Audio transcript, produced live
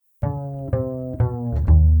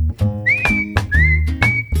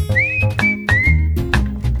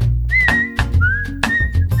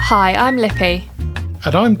Hi, I'm Lippy.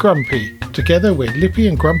 And I'm Grumpy. Together we're Lippy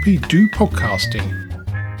and Grumpy Do Podcasting.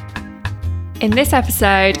 In this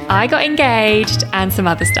episode, I got engaged and some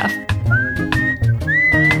other stuff.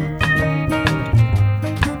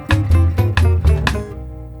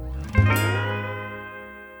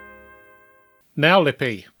 Now,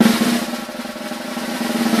 Lippy.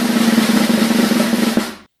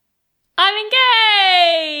 I'm engaged!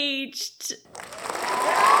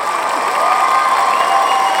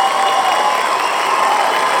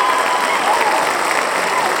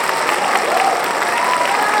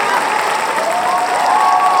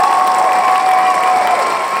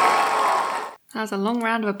 That was a long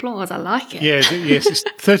round of applause. I like it. Yes, it's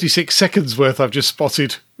 36 seconds worth I've just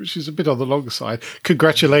spotted, which is a bit on the long side.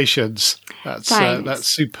 Congratulations. That's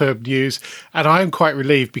superb news. And I am quite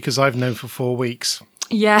relieved because I've known for 4 weeks.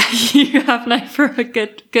 Yeah, you have known for a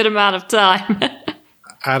good amount of time.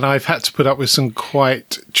 And I've had to put up with some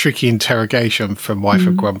quite tricky interrogation from wife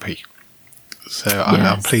of Grumpy. So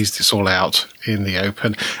I'm pleased it's all out in the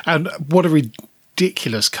open. And what a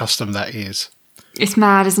ridiculous custom that is. It's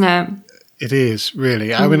mad, isn't it? It is,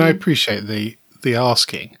 really. I mean, I appreciate the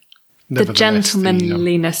asking. The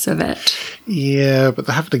gentlemanliness of it. Yeah, but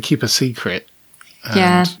they're having to keep a secret.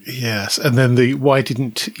 Yeah. Yes. And then the why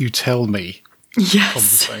didn't you tell me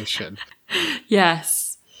conversation.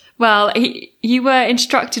 Yes. Well, you were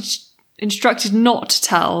instructed not to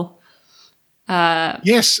tell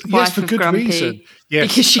yes, for good Grumpy, reason. Yes,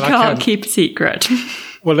 because she can't keep a secret.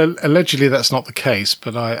 Well, allegedly that's not the case,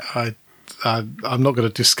 but I'm not going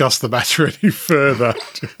to discuss the matter any further.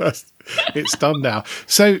 It's done now.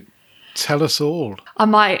 So tell us all. I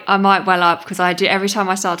might well up because I do. Every time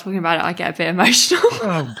I start talking about it, I get a bit emotional.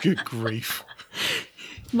 Oh, good grief.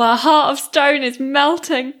 My heart of stone is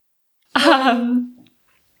melting. So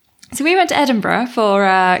we went to Edinburgh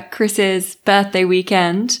for Chris's birthday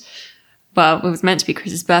weekend. Well, it was meant to be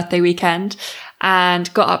Chris's birthday weekend,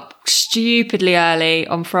 and got up stupidly early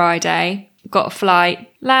on Friday. Got a flight,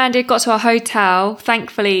 landed, got to our hotel.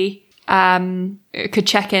 Thankfully, could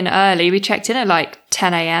check in early. We checked in at like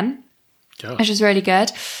 10 a.m, which was really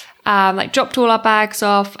good. Dropped all our bags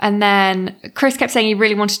off, and then Chris kept saying he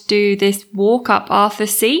really wanted to do this walk up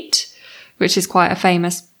Arthur's Seat, which is quite a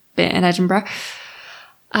famous bit in Edinburgh.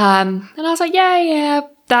 And I was like, yeah,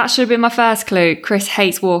 that should have been my first clue. Chris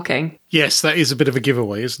hates walking. Yes, that is a bit of a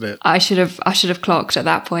giveaway, isn't it? I should have clocked at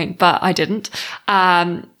that point, but I didn't.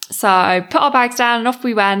 So I put our bags down and off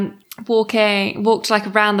we went, walked like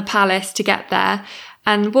around the palace to get there.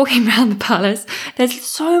 And walking around the palace, there's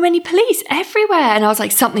so many police everywhere. And I was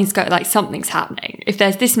like, something's happening. If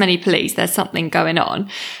there's this many police, there's something going on. And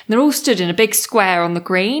they're all stood in a big square on the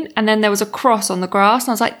green. And then there was a cross on the grass. And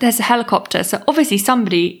I was like, there's a helicopter. So obviously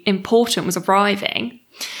somebody important was arriving.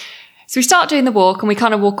 So we start doing the walk and we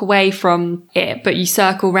kind of walk away from it, but you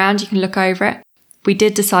circle around, you can look over it. We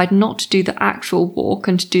did decide not to do the actual walk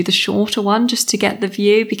and to do the shorter one just to get the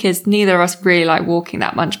view, because neither of us really like walking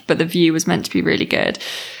that much, but the view was meant to be really good.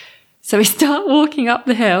 So we start walking up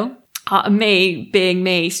the hill. Me being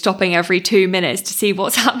me, stopping every 2 minutes to see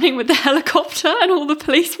what's happening with the helicopter and all the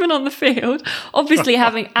policemen on the field, obviously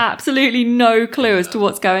having absolutely no clue as to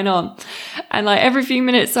what's going on. And like every few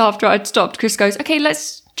minutes after I'd stopped, Chris goes, okay, do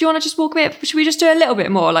you want to just walk a bit? Should we just do a little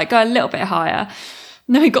bit more? Like go a little bit higher.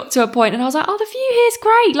 And then we got to a point and I was like, oh, the view here's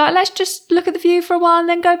great. Like, let's just look at the view for a while and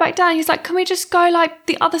then go back down. He's like, can we just go like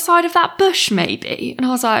the other side of that bush maybe? And I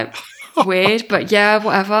was like, weird, but yeah,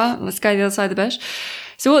 whatever. Let's go the other side of the bush.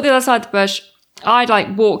 So walked the other side of the bush. I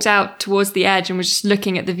like walked out towards the edge and was just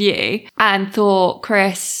looking at the view and thought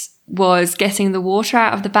Chris was getting the water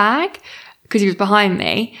out of the bag because he was behind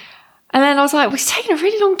me. And then I was like, well, it's taken a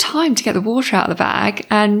really long time to get the water out of the bag.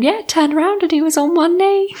 And yeah, turned around and he was on one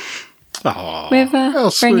knee. Oh, with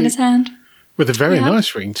a ring in his hand. With a very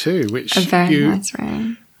nice ring too, which a very nice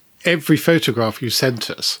ring. Every photograph you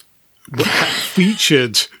sent us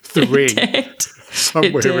featured the ring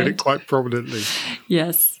somewhere in it quite prominently.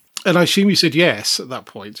 Yes. And I assume you said yes at that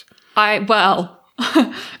point.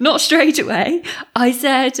 Not straight away. I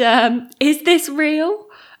said, is this real?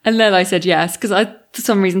 And then I said yes, because I, for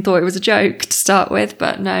some reason, thought it was a joke to start with,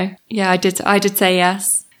 but no. Yeah, I did say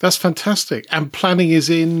yes. That's fantastic. And planning is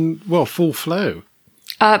in, full flow.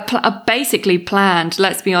 Basically planned,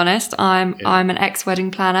 let's be honest. I'm an ex-wedding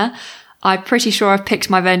planner. I'm pretty sure I've picked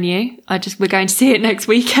my venue. We're going to see it next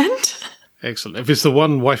weekend. Excellent. If it's the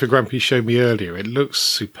one wife of Grumpy showed me earlier, it looks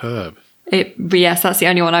superb. Yes, that's the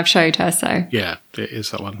only one I've showed her, so. Yeah, it is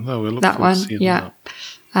that one. Oh, we'll look that forward one, to seeing yeah.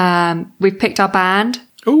 that. We've picked our band.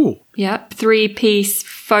 Oh. Yeah, 3-piece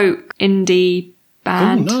folk indie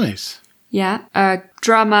band. Oh, nice. Yeah, a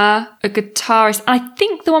drummer, a guitarist, and I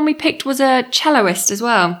think the one we picked was a celloist as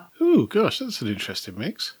well. Oh, gosh, that's an interesting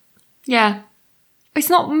mix. Yeah. Might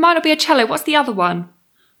not be a cello. What's the other one?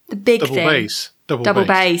 The big Double thing. bass. Double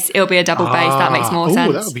bass. It'll be a double bass. That makes more sense.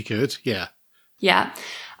 Oh, that would be good. Yeah. Yeah.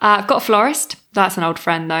 I've got a florist. That's an old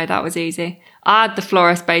friend, though. That was easy. I had the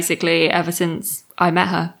florist basically ever since I met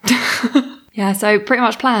her. Yeah, so pretty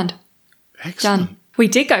much planned. Excellent. Done. We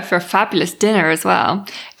did go for a fabulous dinner as well.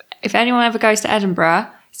 If anyone ever goes to Edinburgh,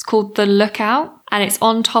 it's called The Lookout, and it's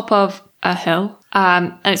on top of a hill.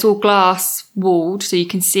 And it's all glass walled, so you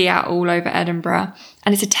can see out all over Edinburgh.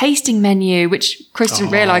 And it's a tasting menu, which Chris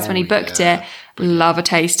didn't realise when he booked it. Love a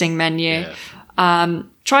tasting menu. Yeah.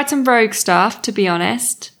 Tried some rogue stuff, to be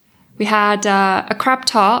honest. We had a crab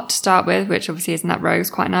tart to start with, which obviously isn't that rogue, it's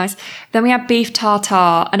quite nice. Then we had beef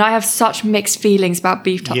tartare, and I have such mixed feelings about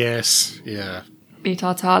beef tartare. Yes, yeah. Beef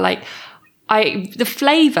tartare, the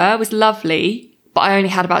flavour was lovely, but I only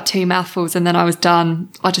had about 2 mouthfuls and then I was done.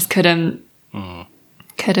 I just couldn't.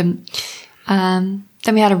 Then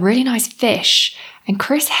we had a really nice fish, and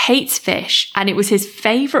Chris hates fish, and it was his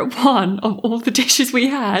favourite one of all the dishes we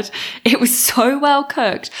had. It was so well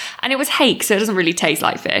cooked, and it was hake, so it doesn't really taste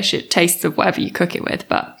like fish. It tastes of whatever you cook it with,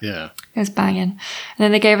 but yeah, it was banging. And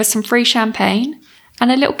then they gave us some free champagne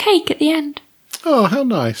and a little cake at the end. Oh, how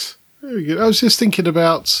nice. Very good. I was just thinking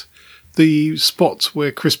about the spot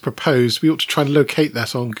where Chris proposed. We ought to try and locate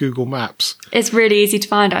that on Google Maps. It's really easy to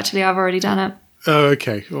find, actually. I've already done it. Oh,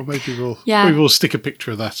 okay. Well, maybe we'll stick a picture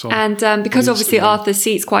of that on. And because obviously Arthur's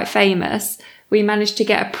Seat's quite famous, we managed to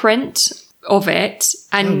get a print of it,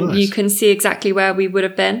 and you can see exactly where we would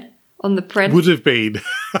have been on the print. Would have been.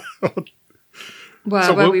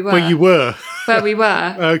 Where we were. Where you were. Where we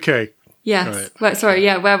were. Okay. Yes.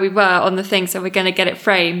 Right. Where we were on the thing. So we're going to get it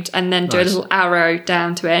framed and then do a little arrow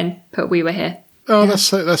down to it and put "we were here." Oh,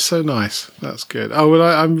 that's so nice. That's good. Oh, well,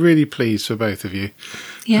 I'm really pleased for both of you.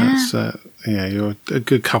 Yeah. You're a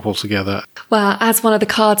good couple together. Well, as one of the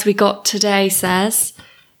cards we got today says,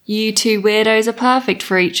 you two weirdos are perfect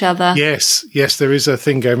for each other. Yes, there is a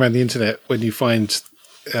thing going around the internet when you find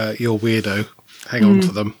your weirdo, hang on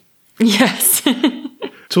to them. Yes.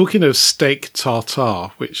 Talking of steak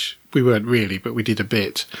tartare, which we weren't really, but we did a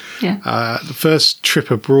bit. Yeah. The first trip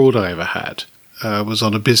abroad I ever had was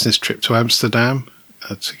on a business trip to Amsterdam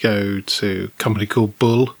to go to a company called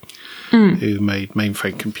Bull, who made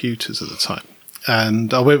mainframe computers at the time.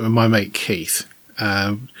 And I went with my mate Keith.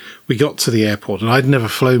 We got to the airport, and I'd never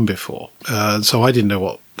flown before, so I didn't know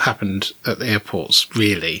what happened at the airports,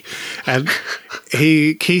 really. And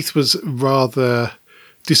Keith was rather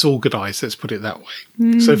disorganised, let's put it that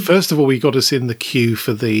way. So first of all, we got us in the queue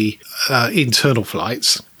for the internal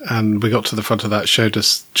flights, and we got to the front of that, showed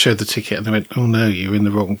the ticket, and they went, "Oh no, you're in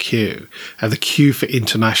the wrong queue." And the queue for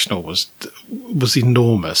international was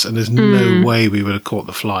enormous, and there's no way we would have caught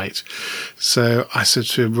the flight. So I said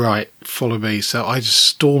to him, "Right, follow me." So I just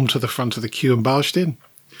stormed to the front of the queue and barged in,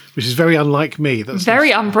 which is very unlike me. That's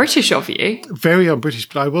very un-British of you. Very un-British,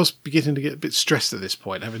 but I was beginning to get a bit stressed at this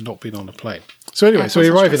point, having not been on a plane. So anyway, we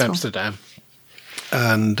arrive in Amsterdam,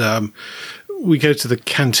 and we go to the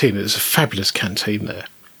canteen. It's a fabulous canteen there.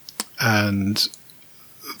 And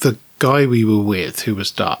the guy we were with, who was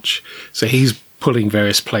Dutch, so he's pulling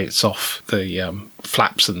various plates off the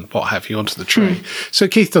flaps and what have you onto the tray. So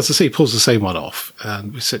Keith does the same, pulls the same one off,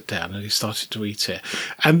 and we sit down, and he started to eat it.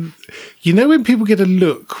 And you know when people get a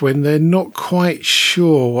look when they're not quite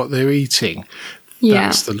sure what they're eating? Yeah.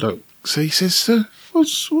 That's the look. So he says,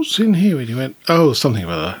 what's in here? And he went, "Oh, something or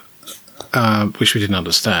other." Which we didn't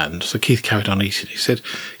understand. So Keith carried on eating. He said,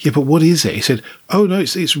 "Yeah, but what is it?" He said, "Oh, no,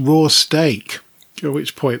 it's raw steak." At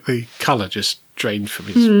which point the colour just drained from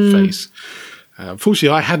his face. Fortunately,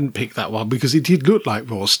 I hadn't picked that one because it did look like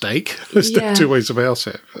raw steak. There's no two ways about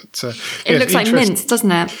it. But, it looks like mince,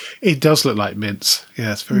 doesn't it? It does look like mince.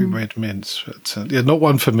 Yeah, it's very red mince. But not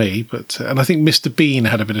one for me. But and I think Mr. Bean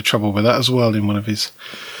had a bit of trouble with that as well in one of his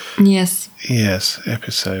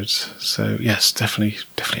episodes. So yes, definitely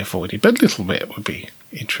avoid it. But a little bit would be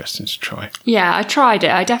interesting to try. Yeah, I tried it.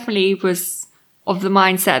 I definitely was of the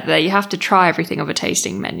mindset that you have to try everything of a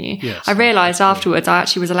tasting menu. Yes, I realised afterwards I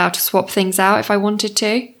actually was allowed to swap things out if I wanted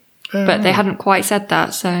to, but they hadn't quite said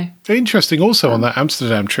that. So interesting. Also on that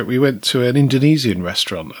Amsterdam trip, we went to an Indonesian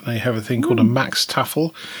restaurant, and they have a thing called a Max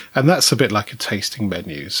Tafel, and that's a bit like a tasting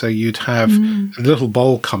menu. So you'd have a little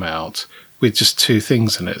bowl come out with just 2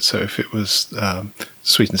 things in it. So if it was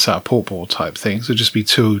sweet and sour pork ball type things, there'd just be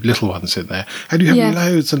 2 little ones in there, and you have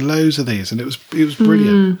loads and loads of these, and it was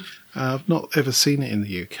brilliant. I've not ever seen it in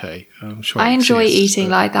the UK. I'm sure I enjoy eating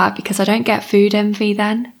like that because I don't get food envy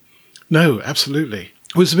then. No, absolutely.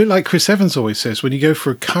 Well, it's a bit like Chris Evans always says, when you go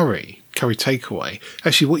for a curry takeaway,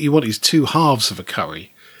 actually what you want is 2 halves of a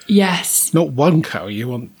curry. Yes. Not one curry, you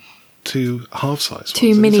want 2 half-size 2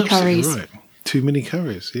 ones. mini curries. Right. 2 mini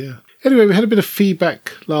curries, yeah. Anyway, we had a bit of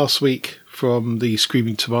feedback last week from the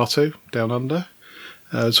Screaming Tomato down under,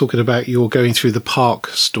 talking about your going through the park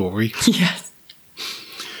story. Yes.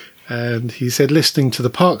 And he said, listening to the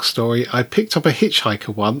park story, I picked up a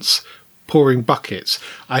hitchhiker once, pouring buckets.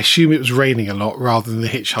 I assume it was raining a lot rather than the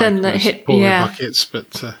hitchhiker pouring buckets.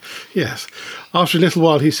 But yes, after a little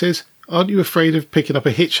while, he says, aren't you afraid of picking up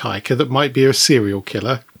a hitchhiker that might be a serial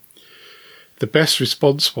killer? The best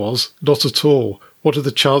response was, not at all. What are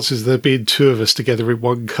the chances of there being 2 of us together in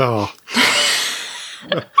one car?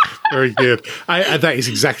 Very good. That is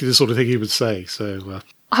exactly the sort of thing he would say. So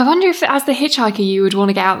I wonder if, as the hitchhiker, you would want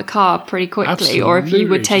to get out of the car pretty quickly, absolutely. Or if you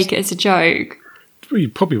would take it as a joke. Well, you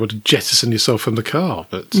probably want to jettison yourself from the car,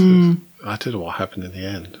 but I don't know what happened in the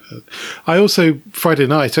end. I also, Friday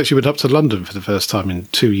night, actually went up to London for the first time in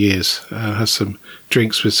 2 years. Had some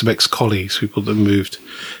drinks with some ex-colleagues, people that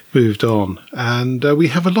moved on. And we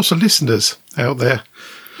have a lot of listeners out there.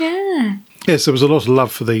 Yeah. Yes, there was a lot of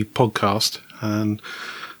love for the podcast. And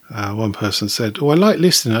one person said, I like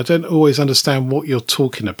listening. I don't always understand what you're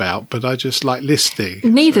talking about, but I just like listening.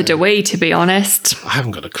 Neither do we, to be honest. I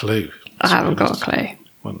haven't got a clue. I haven't got a clue.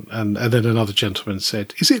 And then another gentleman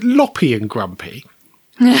said, is it Loppy and Grumpy?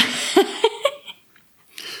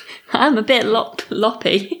 I'm a bit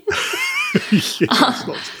loppy. Yes,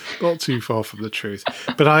 not too far from the truth.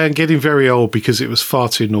 But I am getting very old because it was far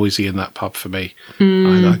too noisy in that pub for me.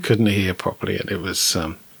 I couldn't hear properly, and it was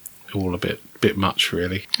all a bit much,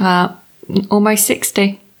 really. Almost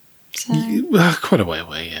 60. So. Quite a way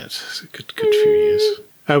away yet. It's a good few years.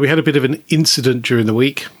 We had a bit of an incident during the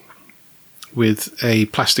week with a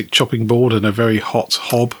plastic chopping board and a very hot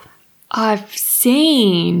hob. I've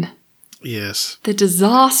seen. Yes. The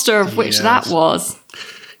disaster of which that was.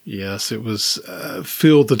 Yes, it was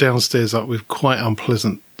filled the downstairs up with quite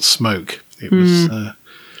unpleasant smoke. It was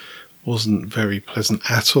wasn't very pleasant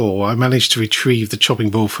at all. I managed to retrieve the chopping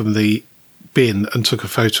board from the bin and took a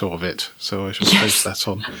photo of it, so I shall post that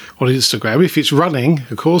on Instagram if it's running,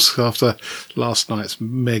 of course, after last night's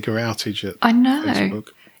mega outage at Facebook.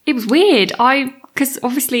 It was weird. Because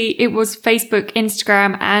obviously it was Facebook,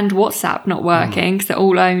 Instagram, and WhatsApp not working, because they're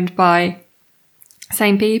all owned by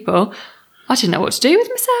same people. I didn't know what to do with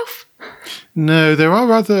myself. No, there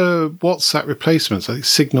are other WhatsApp replacements, like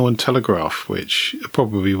Signal and Telegraph, which are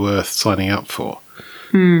probably worth signing up for,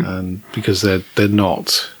 and because they're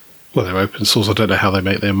not. Well, they're open source. I don't know how they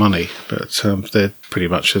make their money, but they're pretty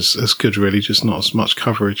much as good, really, just not as much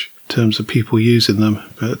coverage in terms of people using them.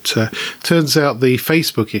 But turns out the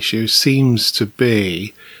Facebook issue seems to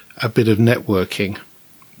be a bit of networking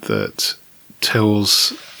that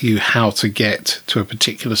tells you how to get to a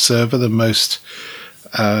particular server the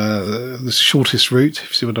shortest route,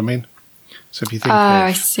 if you see what I mean. So if you think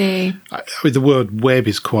I see. I mean, the word web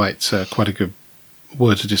is quite a good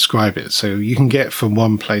word to describe it. So you can get from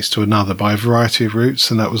one place to another by a variety of routes,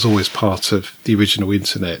 and that was always part of the original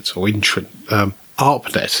internet, or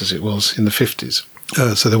ARPANET as it was in the 50s.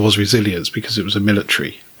 So there was resilience because it was a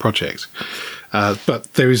military project.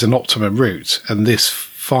 But there is an optimum route, and this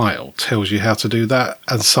file tells you how to do that,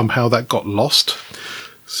 and somehow that got lost.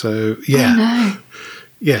 So, yeah. Oh, no.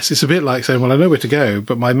 Yes, it's a bit like saying, well, I know where to go,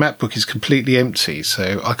 but my map book is completely empty,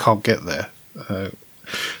 so I can't get there.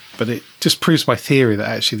 But it just proves my theory that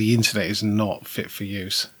actually the internet is not fit for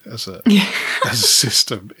use as a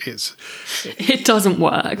system. It doesn't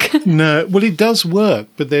work. No, well, it does work,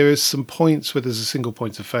 but there is some points where there's a single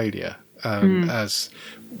point of failure. As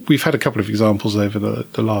we've had a couple of examples over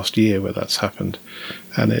the last year where that's happened,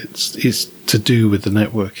 and it's to do with the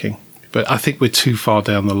networking. But I think we're too far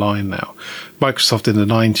down the line now. Microsoft in the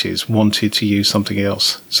 90s wanted to use something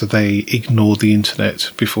else, so they ignored the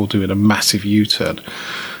internet before doing a massive U-turn.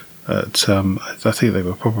 But I think they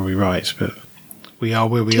were probably right, but we are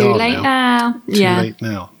where we are now. Too late now. Too late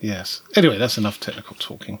now, yes. Anyway, that's enough technical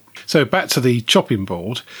talking. So back to the chopping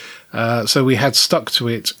board. So we had stuck to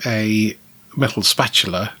it a metal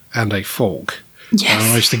spatula and a fork. Yes. I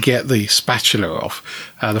managed to get the spatula off.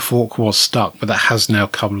 The fork was stuck, but that has now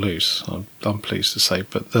come loose, I'm pleased to say.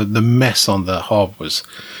 But the mess on the hob was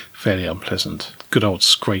fairly unpleasant. Good old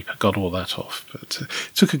scraper got all that off. But it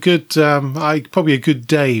took a good, probably a good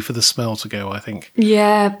day for the smell to go, I think.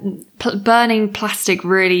 Yeah, burning plastic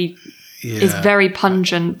really is very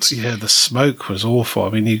pungent. Yeah, the smoke was awful. I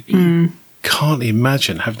mean, you can't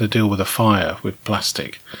imagine having to deal with a fire with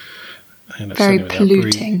plastic. Very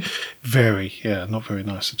polluting. Very, not very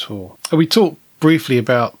nice at all. And we talked briefly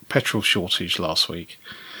about petrol shortage last week.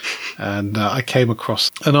 And I came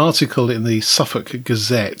across an article in the Suffolk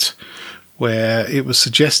Gazette where it was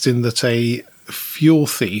suggesting that a fuel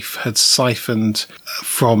thief had siphoned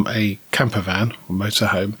from a camper van or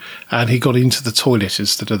motorhome, and he got into the toilet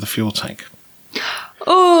instead of the fuel tank.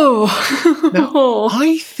 Oh, now,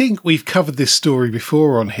 I think we've covered this story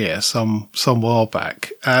before on here some while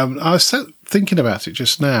back. I was thinking about it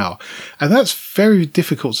just now, and that's very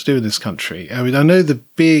difficult to do in this country. I mean, I know the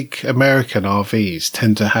big American RVs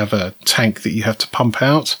tend to have a tank that you have to pump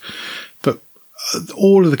out, but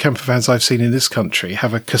all of the camper vans I've seen in this country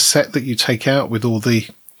have a cassette that you take out with all the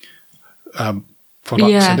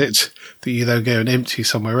products in it that you then go and empty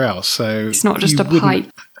somewhere else. So it's not just a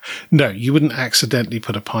pipe. No, you wouldn't accidentally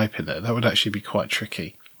put a pipe in there. That would actually be quite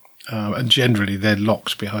tricky. And generally, they're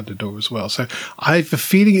locked behind the door as well. So I have a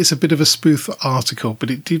feeling it's a bit of a spoof article, but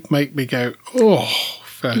it did make me go, oh.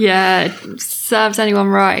 Yeah, it serves anyone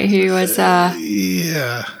right who was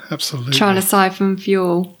yeah, absolutely trying to siphon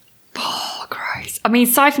fuel. Oh, gross. I mean,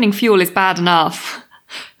 siphoning fuel is bad enough,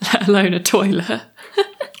 let alone a toilet.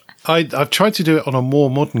 I've tried to do it on a more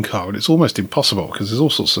modern car, and it's almost impossible because there's all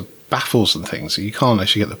sorts of baffles and things, so you can't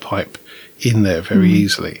actually get the pipe in there very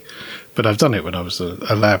easily. But I've done it when I was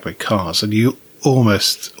a lad with cars, and you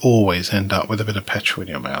almost always end up with a bit of petrol in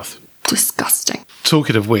your mouth. Disgusting.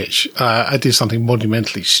 Talking of which, I did something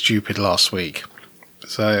monumentally stupid last week.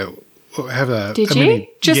 So I have a... Did you?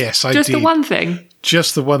 Yes, I did. Just the one thing?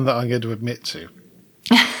 Just the one that I'm going to admit to.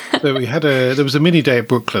 So there was a mini day at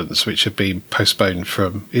Brooklands which had been postponed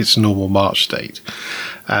from its normal March date,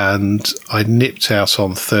 and I nipped out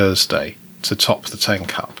on Thursday to top the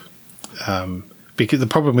tank up. Because the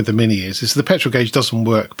problem with the mini is the petrol gauge doesn't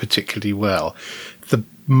work particularly well. The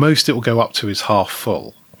most it will go up to is half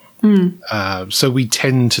full. So we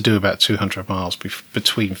tend to do about 200 miles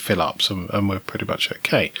between fill-ups, and we're pretty much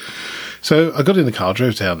okay. So I got in the car,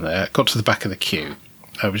 drove down there, got to the back of the queue,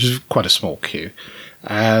 which is quite a small queue,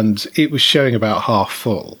 and it was showing about half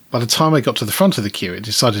full. By the time I got to the front of the queue, it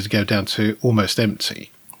decided to go down to almost empty.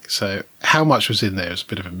 So how much was in there is a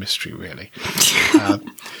bit of a mystery, really.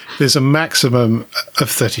 There's a maximum of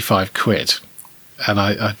 35 quid. And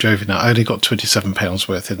I drove in there. I only got £27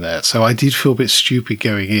 worth in there. So I did feel a bit stupid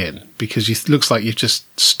going in because it looks like you've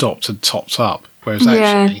just stopped and topped up. Whereas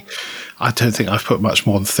actually, I don't think I've put much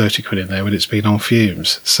more than 30 quid in there when it's been on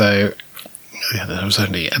fumes. So yeah, there was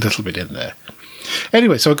only a little bit in there.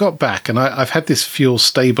 Anyway, so I got back, and I've had this fuel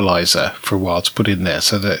stabilizer for a while to put in there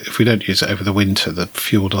so that if we don't use it over the winter, the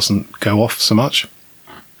fuel doesn't go off so much.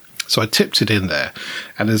 So I tipped it in there,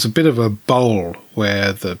 and there's a bit of a bowl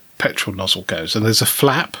where the petrol nozzle goes, and there's a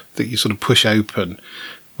flap that you sort of push open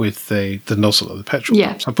with the nozzle of the petrol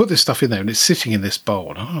pump. So I put this stuff in there, and it's sitting in this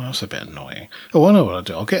bowl. Oh, that's a bit annoying. Oh, I know what I'll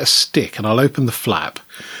do. I'll get a stick, and I'll open the flap,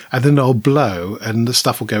 and then I'll blow, and the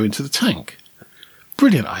stuff will go into the tank.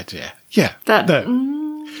 Brilliant idea. Yeah.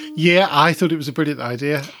 Yeah, I thought it was a brilliant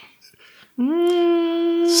idea.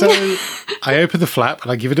 So I open the flap,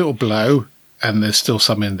 and I give it a little blow, and there's still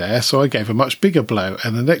some in there. So I gave a much bigger blow,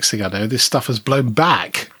 and the next thing I know, this stuff has blown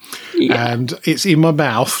back. Yeah. And it's in my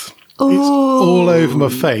mouth. Ooh. It's all over my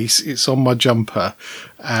face. It's on my jumper,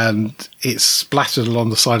 and it's splattered along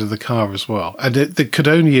the side of the car as well. And there could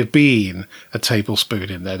only have been a tablespoon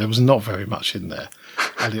in there. There was not very much in there.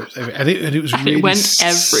 And it was really... It went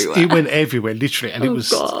everywhere. It went everywhere, literally. And it was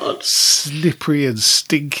slippery and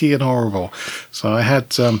stinky and horrible. So I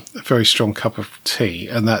had a very strong cup of tea,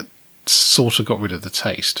 and that sort of got rid of the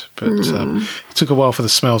taste. But it took a while for the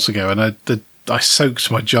smell to go, and I soaked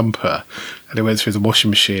my jumper, and it went through the washing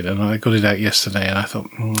machine, and I got it out yesterday, and I thought,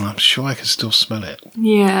 I'm sure I can still smell it.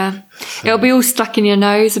 Yeah. So, it'll be all stuck in your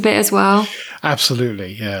nose a bit as well.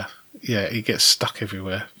 Absolutely, yeah. Yeah, it gets stuck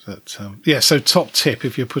everywhere. But so top tip,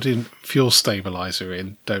 if you're putting fuel stabiliser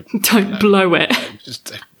in, don't blow it. No, just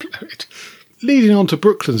don't blow it. Leading on to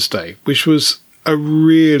Brooklands Day, which was a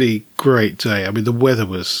really great day. I mean, the weather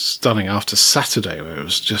was stunning after Saturday, where it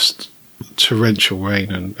was just torrential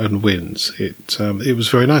rain and winds. It was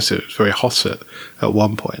very nice. It was very hot at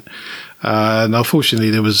one point. And unfortunately,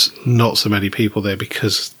 there was not so many people there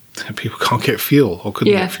because people can't get fuel or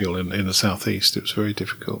couldn't get fuel in the southeast. It was very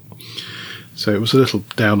difficult. So it was a little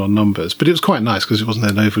down on numbers, but it was quite nice because it wasn't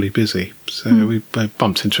then overly busy. So we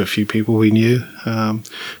bumped into a few people we knew.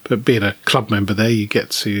 But being a club member there, you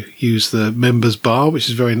get to use the members bar, which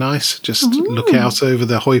is very nice. Just look out over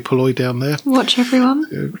the hoi polloi down there. Watch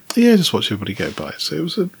everyone. Just watch everybody go by. So it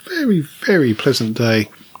was a very, very pleasant day.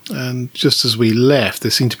 And just as we left,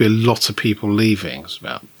 there seemed to be a lot of people leaving. It was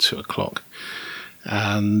about 2:00.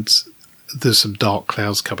 And there's some dark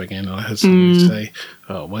clouds coming in, and I heard somebody say,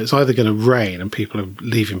 "Oh, well, it's either going to rain and people are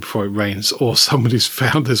leaving before it rains, or somebody's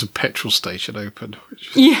found there's a petrol station open."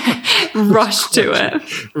 Rush to it.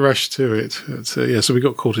 Rush to it. So we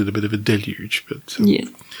got caught in a bit of a deluge, but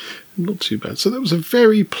not too bad. So that was a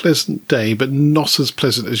very pleasant day, but not as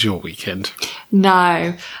pleasant as your weekend.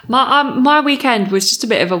 No, my weekend was just a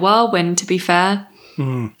bit of a whirlwind, to be fair.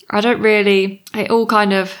 I don't really. It all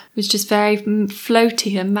kind of was just very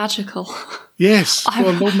floaty and magical. Yes.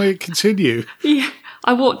 Well, long may it continue. Yeah.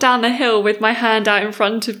 I walked down the hill with my hand out in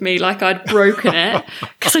front of me like I'd broken it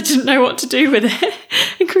because I didn't know what to do with it.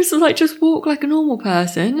 And Chris was like, just walk like a normal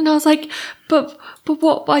person. And I was like, but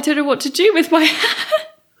what? I don't know what to do with my hand.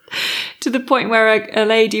 To the point where a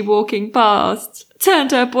lady walking past turned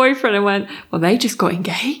to her boyfriend and went, well, they just got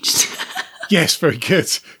engaged. Yes, very good.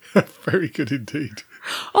 Very good indeed.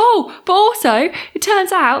 Oh, but also, it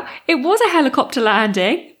turns out it was a helicopter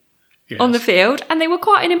landing on the field, and they were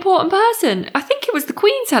quite an important person. I think it was the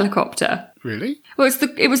Queen's helicopter. Really? Well,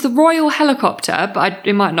 it was the royal helicopter, but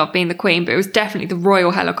it might not have been the Queen, but it was definitely the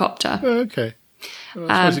royal helicopter. Oh, okay. Well,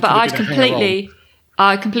 but I'd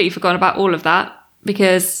completely forgotten about all of that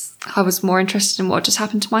because I was more interested in what just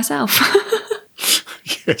happened to myself.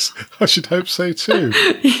 Yes, I should hope so too.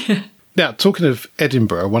 Yeah. Now, talking of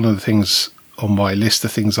Edinburgh, one of the things on my list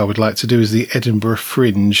of things I would like to do is the Edinburgh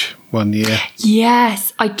Fringe one year.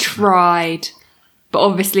 Yes, I tried. But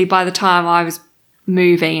obviously by the time I was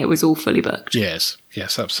moving, it was all fully booked. Yes,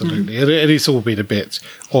 absolutely. And it's all been a bit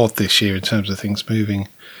odd this year in terms of things moving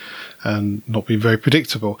and not being very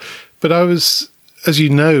predictable. But as you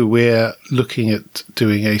know, we're looking at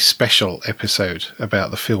doing a special episode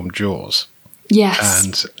about the film Jaws. Yes.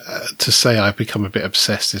 And to say I've become a bit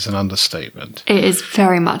obsessed is an understatement. It is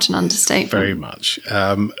very much an understatement. Very much.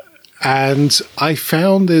 And I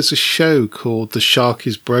found there's a show called The Shark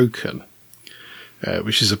is Broken,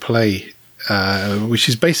 which is a play, which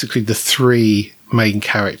is basically the three main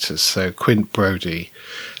characters, so Quint, Brody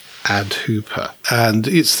and Hooper. And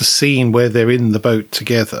it's the scene where they're in the boat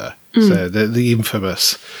together. So the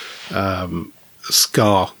infamous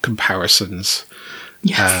Scar comparisons.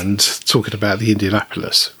 Yes. And talking about the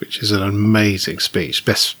Indianapolis, which is an amazing speech,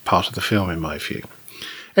 best part of the film in my view.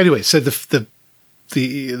 Anyway, so the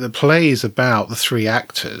play is about the three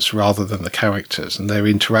actors rather than the characters and their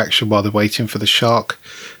interaction while they're waiting for the shark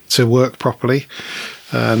to work properly.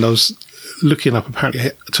 And I was looking up, apparently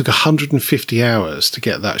it took 150 hours to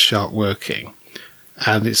get that shark working,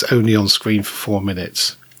 and it's only on screen for 4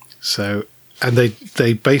 minutes. So. And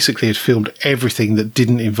they basically had filmed everything that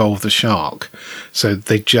didn't involve the shark. So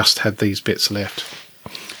they just had these bits left.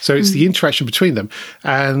 So it's the interaction between them.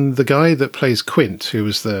 And the guy that plays Quint, who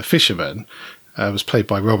was the fisherman, was played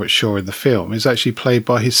by Robert Shaw in the film, is actually played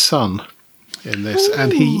by his son in this. Ooh,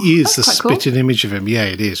 and he is the spitting image of him. Yeah,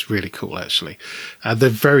 it is really cool, actually. They're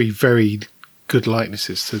very, very good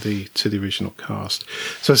likenesses to the original cast.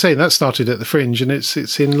 So I was saying that started at the Fringe, and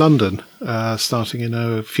it's in London, starting in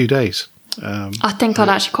a few days. I think I'd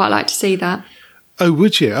actually quite like to see that. Oh,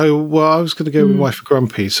 would you? Oh, well, I was going to go with Wife of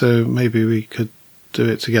Grumpy, so maybe we could do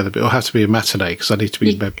it together. But it'll have to be a matinee because I need to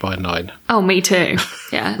be in bed by 9. Oh, me too.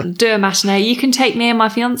 Yeah, do a matinee. You can take me and my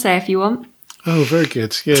fiancé if you want. Oh, very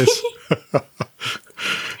good. Yes.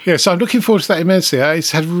 Yeah, so I'm looking forward to that immensely.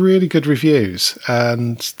 It's had really good reviews,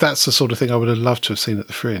 and that's the sort of thing I would have loved to have seen at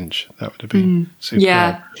the Fringe. That would have been superb.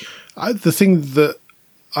 Yeah. The thing that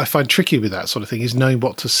I find tricky with that sort of thing is knowing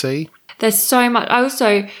what to see. There's so much. I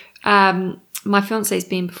also, my fiance's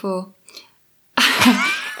been before.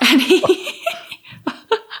 And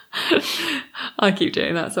I keep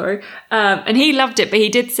doing that, sorry. And he loved it, but he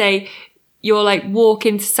did say, you'll like walk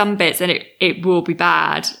into some bits and it will be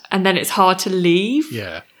bad. And then it's hard to leave.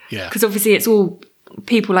 Yeah, yeah. Because obviously it's all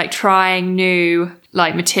people like trying new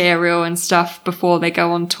like material and stuff before they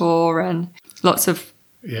go on tour, and lots of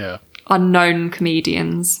unknown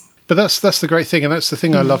comedians. But that's the great thing, and that's the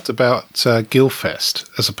thing I loved about Guildfest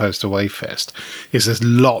as opposed to Wavefest, is there's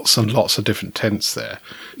lots and lots of different tents there.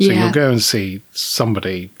 So you'll go and see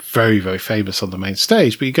somebody very, very famous on the main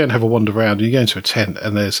stage, but you go and have a wander around and you go into a tent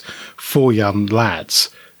and there's 4 young lads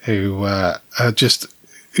who are just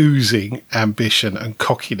oozing ambition and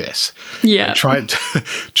cockiness. Yeah. And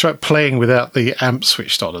try playing without the amp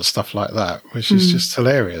switched on and stuff like that, which is just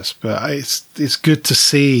hilarious. But it's good to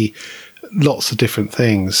see lots of different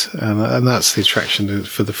things, and that's the attraction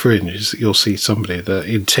for the Fringe, is that you'll see somebody that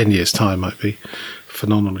in 10 years' time might be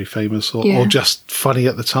phenomenally famous or just funny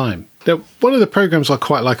at the time. Now, one of the programmes I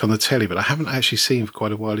quite like on the telly, but I haven't actually seen for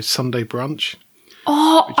quite a while, is Sunday Brunch.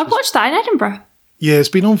 Oh, I watched that in Edinburgh. Yeah, it's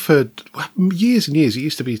been on for years and years. It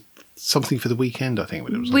used to be something for the weekend, I think,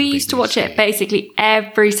 when it was on We the used to watch BBC. it basically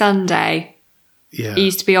every Sunday. Yeah. It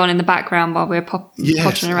used to be on in the background while we were Yes,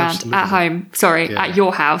 pottering around absolutely. at home. Sorry, Yeah. at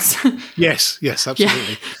your house. Yes,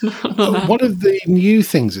 absolutely. One of the new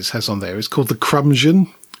things it has on there is called the Crumsion,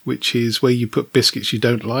 which is where you put biscuits you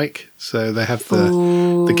don't like. So they have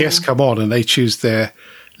the guests come on and they choose their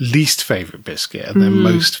least favourite biscuit and their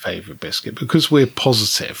most favourite biscuit. Because we're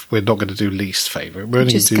positive, we're not going to do least favourite. We're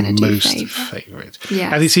only going Just to do gonna do most favourite. favourite.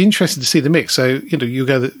 Yes. And it's interesting to see the mix. So, you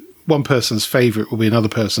go that one person's favourite will be another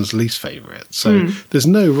person's least favourite. So there's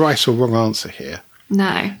no right or wrong answer here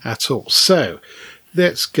No. at all. So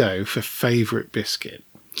let's go for favourite biscuit.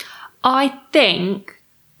 I think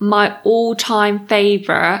my all-time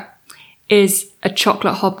favourite is a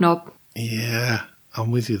chocolate hobnob. Yeah,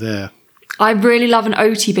 I'm with you there. I really love an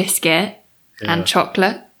oaty biscuit Yeah. and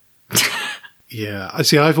chocolate. Yeah, I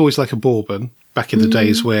see. I've always liked a bourbon back in the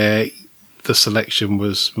days where the selection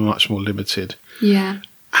was much more limited. Yeah.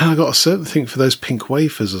 And I got a certain thing for those pink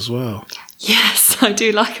wafers as well. Yes, I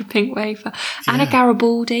do like a pink wafer. And a Yeah.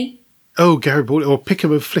 Garibaldi. Oh, Garibaldi, or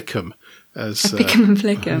Pick'em and Flick'em. As, Pick'em and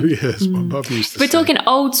Flick'em. Yes, my mum used to If we're say. talking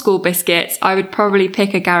old school biscuits, I would probably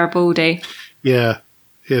pick a Garibaldi. Yeah,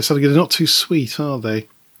 so they're not too sweet, are they?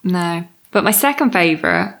 No. But my second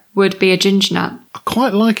favourite would be a ginger nut. I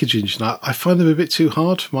quite like a ginger nut. I find them a bit too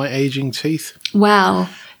hard for my ageing teeth. Well,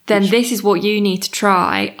 then this is what you need to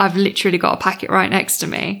try. I've literally got a packet right next to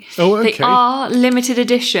me. Oh, okay. They are limited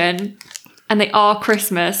edition and they are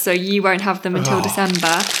Christmas, so you won't have them until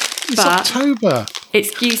December. It's But October.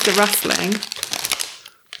 excuse the rustling.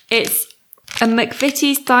 It's a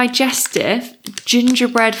McVitie's Digestive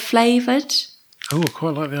gingerbread flavoured. Oh, I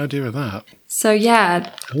quite like the idea of that. So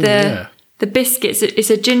yeah, the biscuits, it's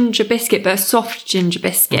a ginger biscuit, but a soft ginger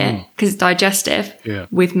biscuit because it's digestive Yeah.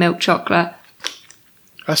 with milk chocolate.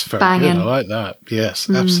 That's very Banging. good. I like that. Yes,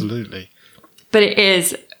 absolutely. But it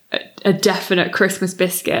is a definite Christmas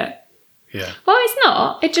biscuit. Yeah. Well, it's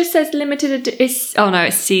not. It just says limited. It's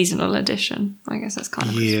seasonal edition. I guess that's kind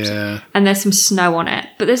of Christmas. Yeah. And there's some snow on it,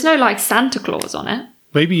 but there's no like Santa Claus on it.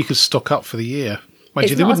 Maybe you could stock up for the year. Mind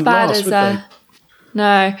It's you, they not as wouldn't bad last, as would they?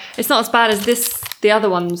 no, it's not as bad as the other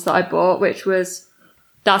ones that I bought, which was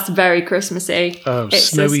that's very Christmassy. Oh,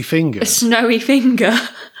 It's snowy a fingers. snowy finger,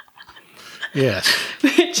 Yes,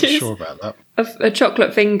 which is sure about that. a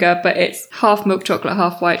chocolate finger, but it's half milk chocolate,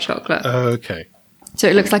 half white chocolate. Oh, okay. So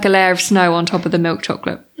it looks like a layer of snow on top of the milk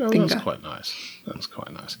chocolate Oh, finger. that's quite nice. That's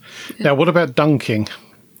quite nice. Now, what about dunking?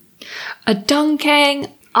 A dunking.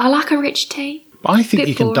 I like a rich tea. I think Bit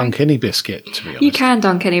you can boring. dunk any biscuit, to be honest. You can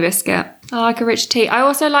dunk any biscuit. I like a rich tea. I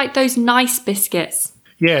also like those nice biscuits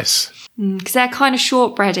Yes. because they're kind of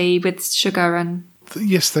shortbready with sugar and.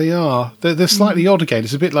 Yes, they are. They're slightly odd again.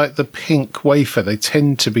 It's a bit like the pink wafer. They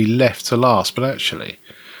tend to be left to last, but actually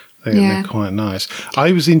they're quite nice.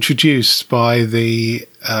 I was introduced by the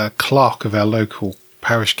clerk of our local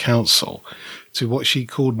parish council to what she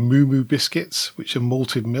called moo biscuits, which are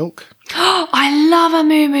malted milk. I love a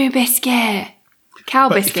moo moo biscuit. Cow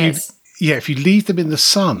But biscuits. if you leave them in the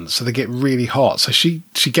sun, so they get really hot. So she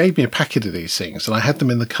gave me a packet of these things, and I had them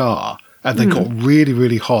in the car, and they got really,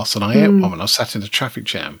 really hot. And I ate one, and I sat in a traffic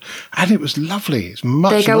jam, and it was lovely. It's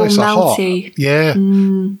much They go all nicer hot. melty. Yeah.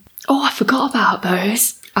 Oh, I forgot about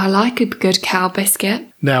those. I like a good cow biscuit.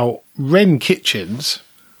 Now, Wren Kitchens,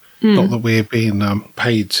 not that we're being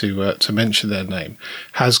paid to mention their name,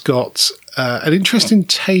 has got an interesting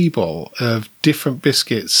table of different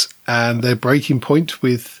biscuits and their breaking point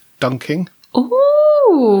with dunking.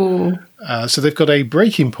 Ooh. So they've got a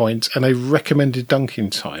breaking point and a recommended dunking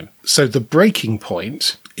time. So the breaking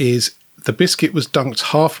point is the biscuit was dunked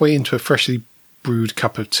halfway into a freshly brewed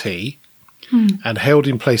cup of tea and held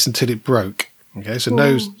in place until it broke. Okay, so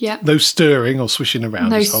no stirring or swishing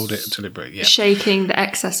around. Just hold it until it broke. Yeah. Shaking the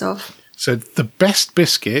excess off. So the best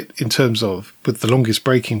biscuit in terms of with the longest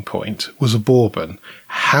breaking point was a bourbon.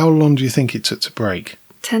 How long do you think it took to break?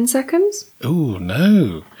 10 seconds? Oh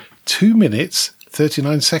no, 2 minutes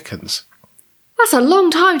 39 seconds. That's a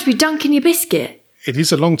long time to be dunking your biscuit. It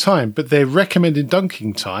is a long time, but their recommended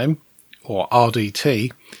dunking time, or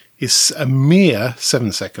RDT, is a mere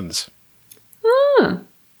 7 seconds.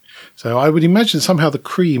 So I would imagine somehow the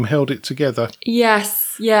cream held it together.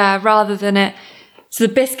 Yes, yeah, rather than it. So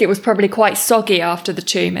the biscuit was probably quite soggy after the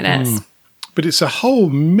 2 minutes. But it's a whole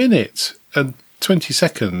minute and 20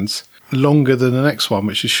 seconds longer than the next one,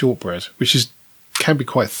 which is shortbread, which can be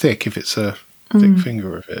quite thick if it's a thick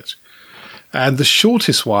finger of it. And the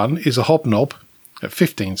shortest one is a hobnob at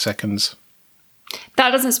 15 seconds. That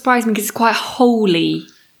doesn't surprise me because it's quite holy.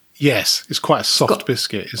 Yes, it's quite a soft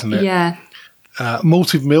biscuit, isn't it? Yeah.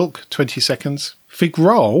 Malted milk, 20 seconds. Fig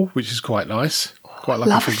roll, which is quite nice. Quite like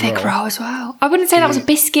Love a fig roll as well. I wouldn't say that was a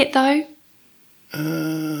biscuit though.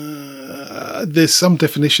 There's some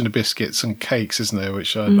definition of biscuits and cakes, isn't there?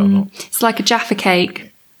 Which I'm not. It's like a Jaffa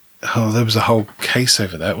cake. Oh, there was a whole case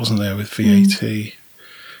over that, wasn't there, with VAT?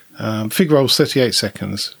 Fig roll's 38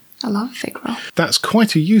 seconds. I love a fig roll. That's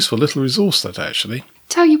quite a useful little resource, that actually.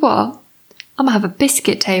 Tell you what, I'm gonna have a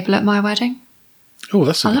biscuit table at my wedding. Oh,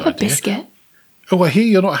 that's a good idea. I love a biscuit. Oh, I hear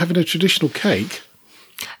you're not having a traditional cake.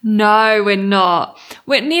 No, we're not.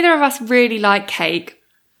 Neither of us really like cake.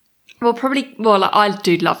 Well, I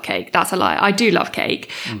do love cake. That's a lie. I do love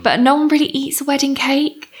cake. But no one really eats a wedding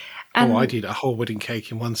cake. And I did a whole wedding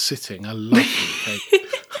cake in one sitting. I love wedding cake.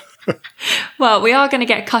 Well, we are going to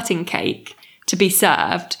get cutting cake to be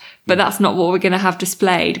served, but that's not what we're going to have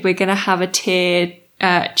displayed. We're going to have a tiered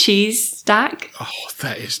cheese stack. Oh,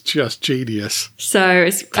 that is just genius.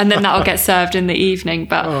 And then that'll get served in the evening,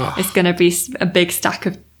 but it's going to be a big stack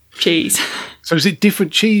of cheese. So is it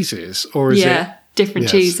different cheeses or is it? Different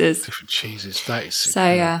cheeses. Different cheeses. That is super.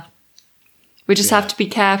 So, yeah. We just have to be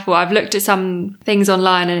careful. I've looked at some things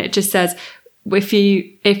online and it just says,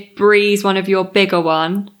 if Brie's one of your bigger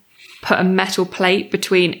one, put a metal plate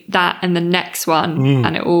between that and the next one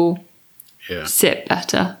and it will sit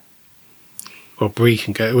better. Well, Brie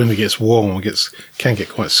can go, when it gets warm, can get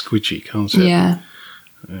quite squidgy, can't it? Yeah.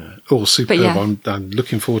 Oh, superb. I'm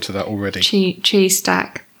looking forward to that already. Cheese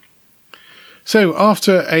stack. So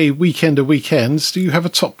after a weekend of weekends, do you have a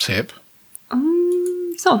top tip?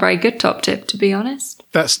 It's not a very good top tip, to be honest.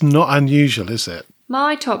 That's not unusual, is it?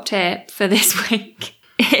 My top tip for this week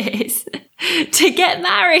is to get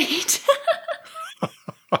married.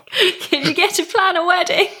 Can you get to plan a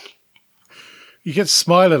wedding? You get to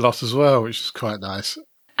smile a lot as well, which is quite nice.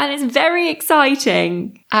 And it's very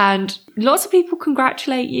exciting. And lots of people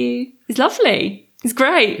congratulate you. It's lovely. It's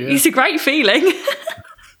great. Yeah. It's a great feeling.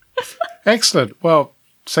 Excellent. Well,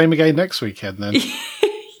 same again next weekend then.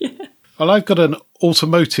 Well, I've got an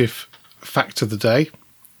automotive fact of the day,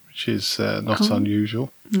 which is not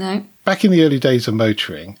unusual. No. Back in the early days of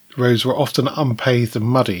motoring, roads were often unpaved and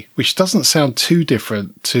muddy, which doesn't sound too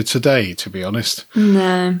different to today, to be honest.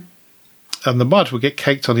 No. And the mud would get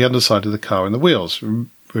caked on the underside of the car and the wheels,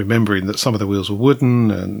 remembering that some of the wheels were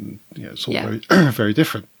wooden and it's all very, very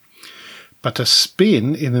different. But a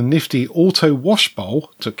spin in a nifty auto wash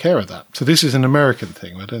bowl took care of that. So this is an American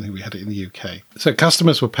thing. I don't think we had it in the UK. So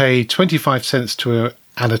customers would pay 25 cents to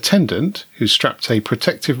an attendant who strapped a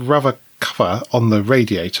protective rubber cover on the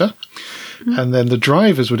radiator. And then the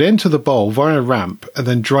drivers would enter the bowl via a ramp and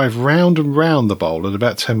then drive round and round the bowl at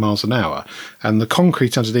about 10 miles an hour. And the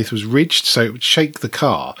concrete underneath was ridged, so it would shake the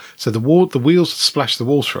car. So the wheels would splash the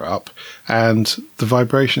water up and the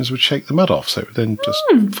vibrations would shake the mud off. So it would then just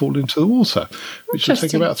fall into the water, which would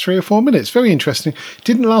take about 3 or 4 minutes. Very interesting.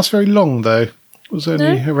 Didn't last very long, though. It was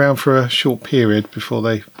only around for a short period before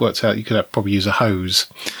they worked out you could probably use a hose.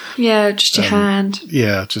 Yeah, just your hand.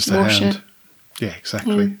 Yeah, just a Wash hand. it. Yeah,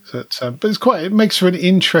 exactly. So but it makes for an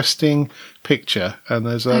interesting picture, and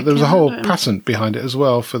there was a whole patent behind it as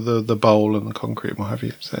well for the bowl and the concrete and what have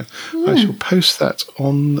you. So I shall post that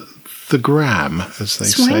on the gram, as they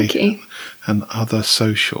say, and other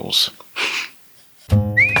socials.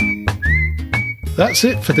 That's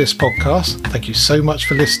it for this podcast. Thank you so much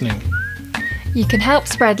for listening. You can help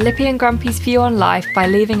spread Lippy and Grumpy's view on life by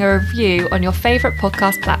leaving a review on your favourite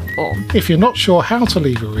podcast platform. If you're not sure how to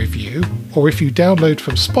leave a review, or if you download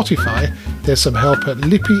from Spotify, there's some help at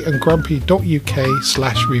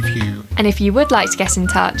lippyandgrumpy.uk/review. And if you would like to get in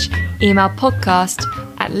touch, email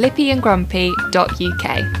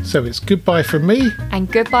podcast@lippyandgrumpy.uk. So it's goodbye from me. And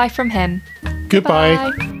goodbye from him. Goodbye.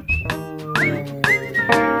 Goodbye.